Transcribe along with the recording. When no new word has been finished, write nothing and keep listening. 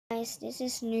guys, this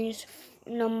is news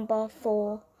number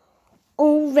 4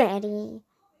 already.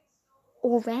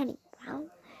 Wow.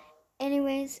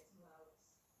 Anyways,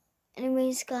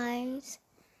 guys,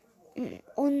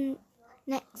 on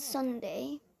next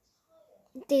Sunday,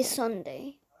 this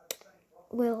Sunday,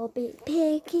 will be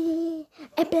Piggy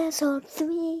episode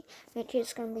 3, which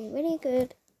is gonna be really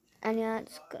good, and yeah,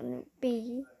 it's gonna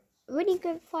be really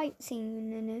good fight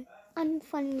scene in it and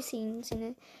funny scenes in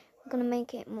it. We're gonna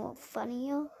make it more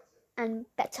funnier and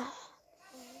better.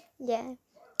 Yeah.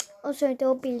 Also,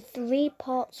 there'll be 3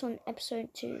 parts on episode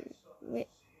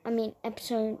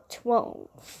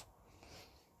 12,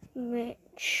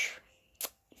 which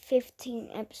 15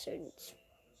 episodes.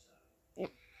 No,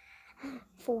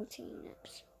 14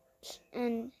 episodes.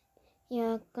 And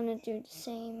yeah, gonna do the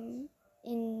same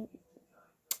in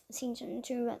season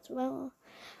 2 as well.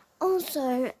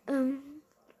 Also,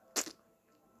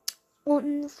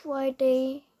 on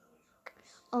Friday,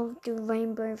 I'll do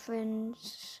Rainbow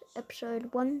Friends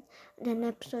episode 1, and then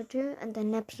episode 2, and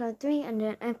then episode 3, and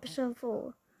then episode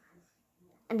 4,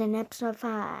 and then episode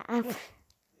 5,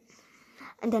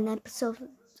 and then episode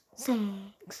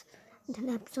 6, and then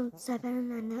episode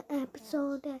 7, and then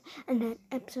episode 8, and then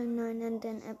episode 9, and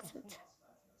then episode...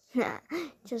 Nah,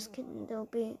 just kidding, there'll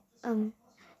be,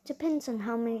 depends on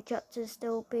how many chapters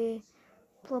there'll be,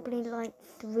 probably like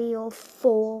 3 or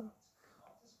 4.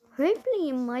 Hopefully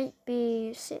it might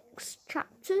be 6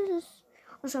 chapters.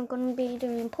 Also, I'm gonna be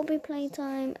doing Poppy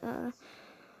Playtime.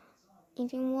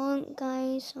 If you want,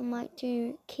 guys, I might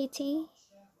do Kitty.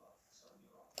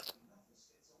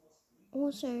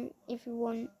 Also, if you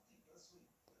want,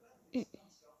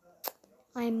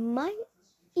 I might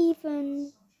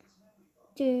even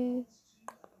do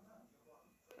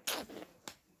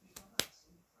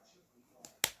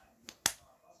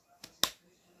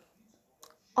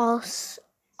Us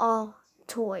Our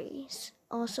Toys.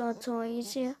 Us Our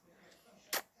Toys, yeah.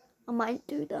 I might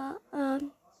do that.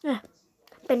 Yeah.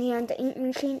 Bendy and the Ink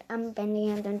Machine and Bendy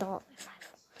and the Dark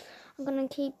Revival. I'm gonna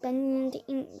keep Bendy and the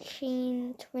Ink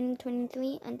Machine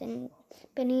 2023, and then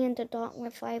Bendy and the Dark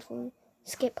Revival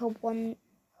skip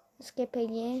a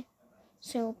year,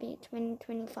 so it'll be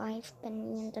 2025.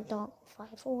 Bendy and the Dark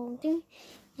Revival will do.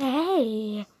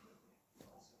 Yay!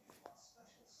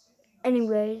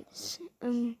 Anyways,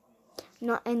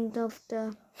 not end of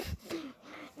the.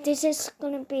 This is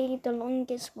gonna be the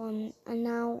longest one, and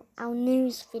now our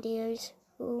news videos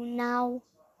will now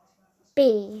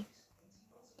be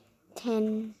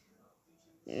 10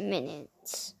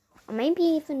 minutes, or maybe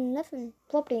even 11,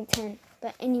 probably 10.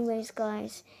 But anyways,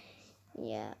 guys,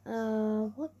 yeah.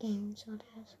 What games are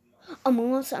there?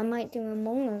 Among Us. I might do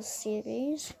Among Us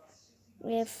series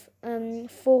with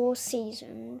 4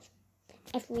 seasons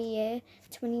every year: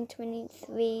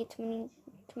 2023,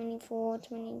 2024,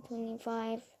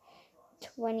 2025,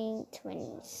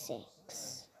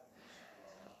 2026.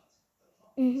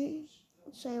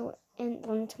 So end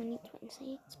on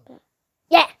 2026, but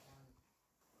yeah.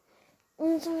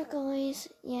 Also, guys,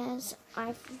 yes,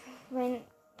 I went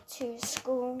to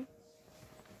school,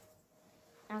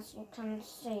 as you can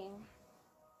see.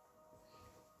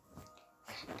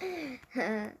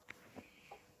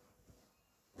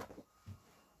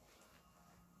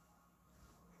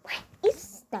 Where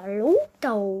is the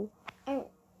logo? Oh,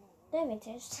 there it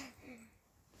is.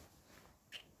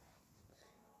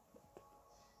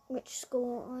 Which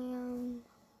school I am?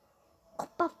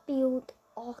 Copperfield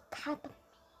Academy.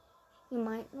 You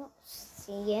might not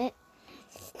see it.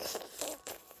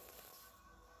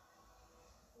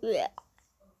 Yeah.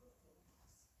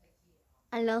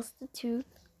 I lost the tooth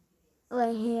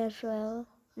right here as well.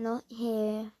 Not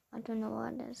here. I don't know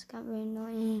why that's got really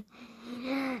annoying.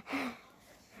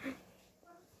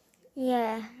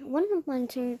 Yeah, one of my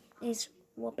teeth is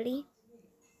wobbly.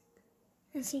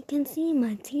 As you can see,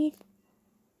 my teeth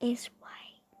is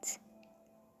white.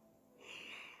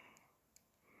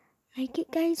 Like it,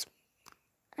 guys?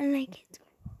 I like it.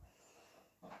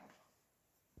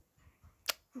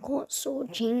 I got sore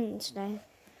jeans though.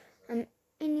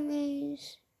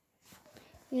 Anyways,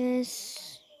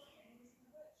 yes.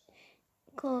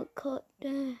 Cut.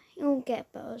 It'll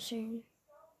get better soon.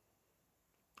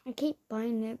 I keep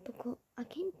buying it because I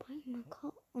keep buying my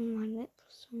cut on my lip for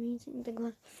some reason,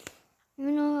 because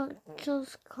I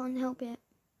just can't help it.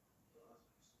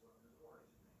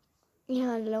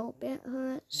 Yeah, a little bit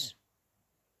hurts,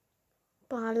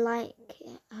 but I like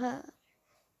it hurt.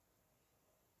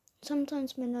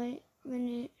 Sometimes when I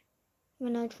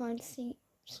try to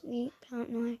sleep at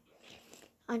night,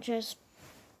 I just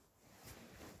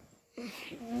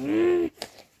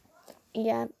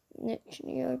yeah,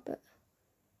 literally, but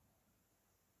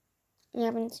you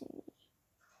haven't seen me.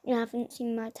 you haven't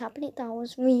seen my tablet that I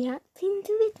was reacting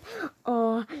to it,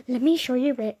 or let me show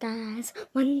you it, guys.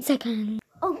 1 second.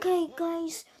 Okay,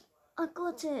 guys, I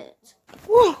got it.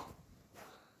 Whoa!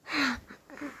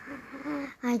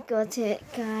 I got it,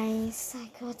 guys.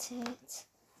 I got it.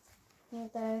 Here you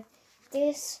go.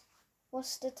 This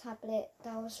was the tablet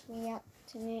that I was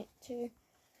reacting it to.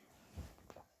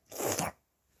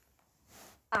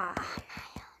 Ah,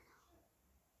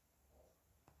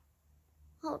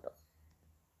 hold on.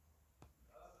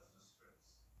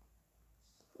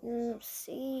 You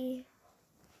see.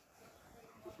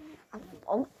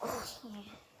 Oh, yeah.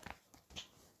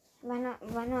 When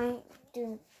I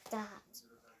do that,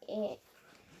 it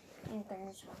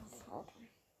goes off. Hold on.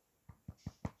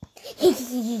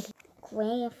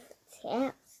 Quick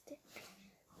test.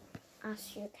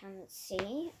 As you can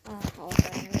see, hold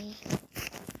on.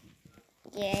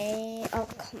 Yay! Oh,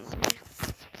 come on.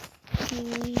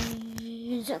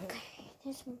 Okay,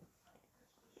 this one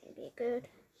will be good.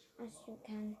 As you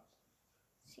can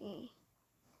see.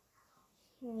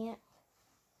 Yep.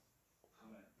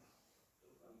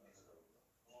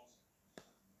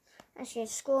 As you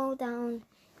scroll down,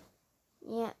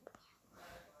 yep.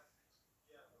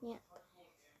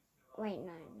 Wait,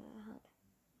 no, hold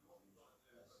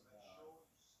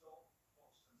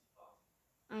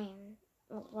on. I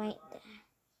am right there.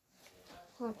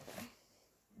 Hold on.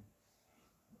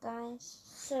 Guys,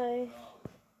 so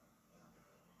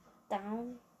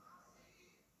down,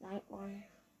 night 1,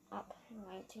 up,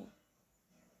 night 2.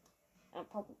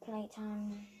 Proper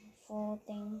playtime, 4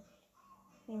 thing,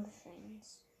 with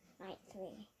friends, night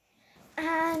 3.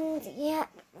 And yeah,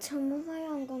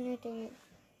 tomorrow I'm gonna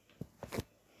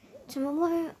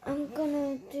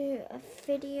do a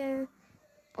video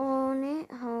on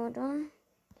it. Hold on.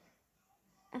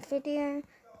 A video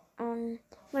on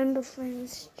Rainbow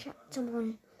Friends Chapter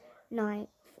 1, Night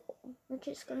 4, which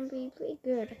is gonna be pretty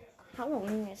good. How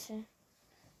long is it?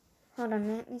 Hold on,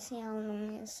 let me see how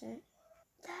long is it.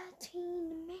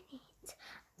 13 minutes.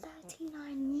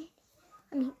 39 minutes.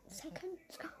 I mean,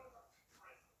 seconds.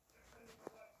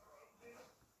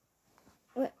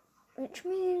 Which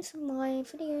means my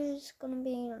video is gonna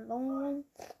be a long one,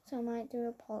 so I might do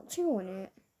a part 2 on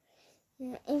it.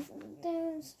 Yeah, if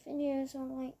those videos are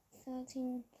like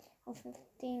 13 or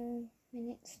 15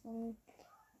 minutes long,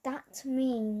 that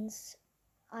means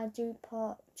I do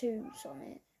part 2s on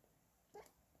it.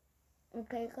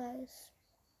 Okay, guys?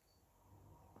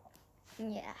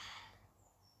 Yeah.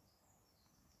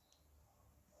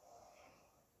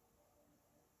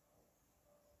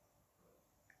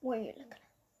 What are you looking at?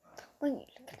 What are you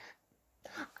looking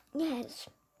at? Yes.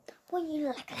 What are you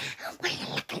looking at? What are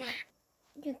you looking at?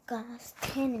 You guys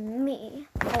telling me.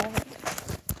 Oh,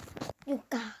 you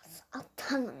guys are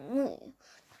telling me.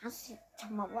 That's it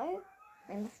tomorrow.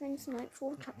 Rainbow Friends Night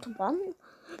 4 Chapter 1.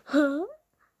 Huh?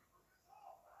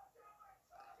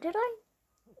 Did I?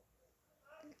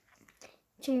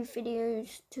 2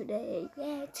 videos today.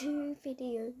 Yeah, 2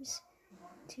 videos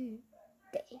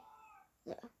today.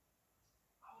 Yeah.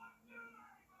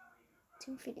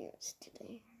 2 videos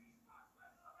today.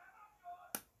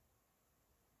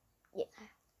 Yeah.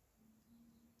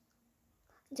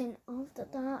 Then after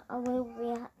that, I will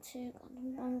react to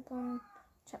Gundam Bang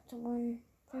Chapter 1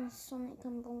 for Sonic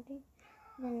and Baldi.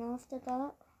 Then after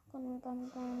that, Gundam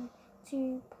Bang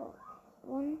 2 Part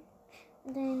 1.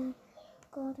 Then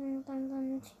Gundam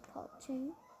Bang 2 Part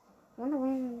 2. Wonder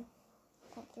when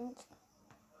Part 2.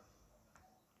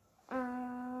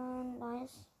 And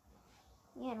nice.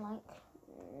 Yeah, like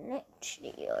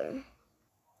literally.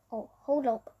 Oh, hold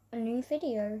up. A new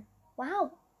video.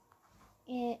 Wow.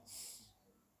 It's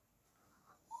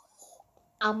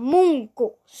Among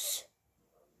Us.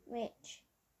 Which,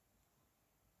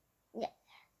 yeah.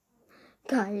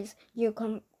 Guys, you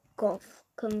got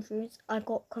confused. I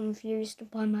got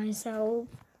confused by myself.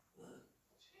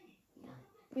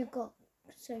 You got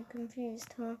so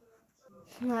confused, huh?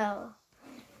 Well,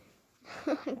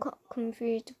 I got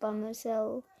confused by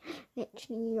myself.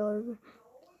 Literally,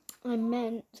 I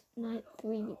meant night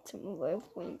 3 tomorrow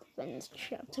when friends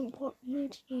chapter 1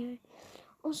 video.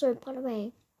 Also, by the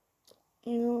way,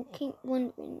 you keep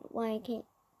wondering why I keep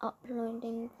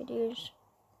uploading videos,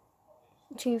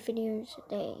 2 videos a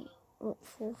day, or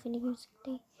 4 videos a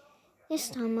day. This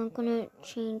time I'm gonna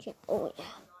change it. Oh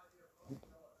yeah,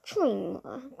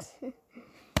 DreamWorks.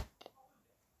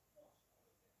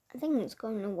 I think it's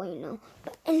going away now.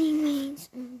 But anyways,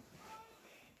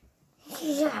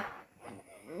 yeah.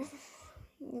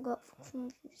 You got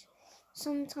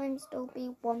sometimes there'll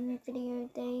be 1 video a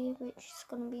day, which is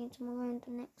gonna be tomorrow and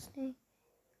the next day.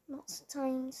 Lots of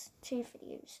times 2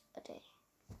 videos a day.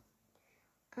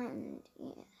 And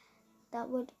yeah, that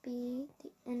would be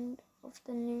the end of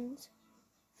the news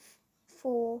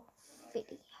for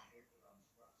video.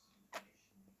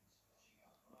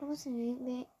 That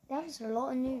was a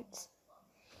lot of news.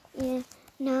 Yeah,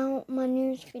 now my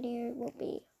news video will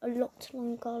be a lot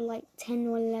longer, like 10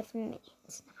 or 11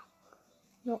 minutes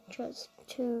now. Not just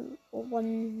 2 or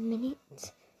 1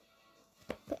 minute.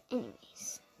 But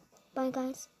anyways, bye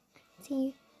guys. See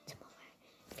you tomorrow.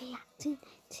 Reacting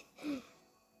to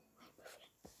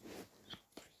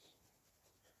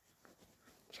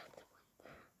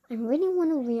I really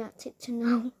want to react it to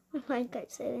now, like I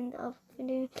said in the other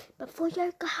video. But for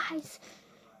you guys,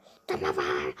 come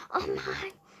on,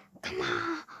 come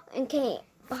on. Okay,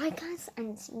 bye guys,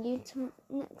 and see you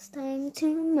next time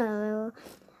tomorrow.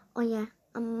 Oh yeah,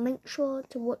 and make sure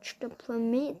to watch the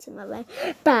premiere tomorrow.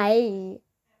 Bye.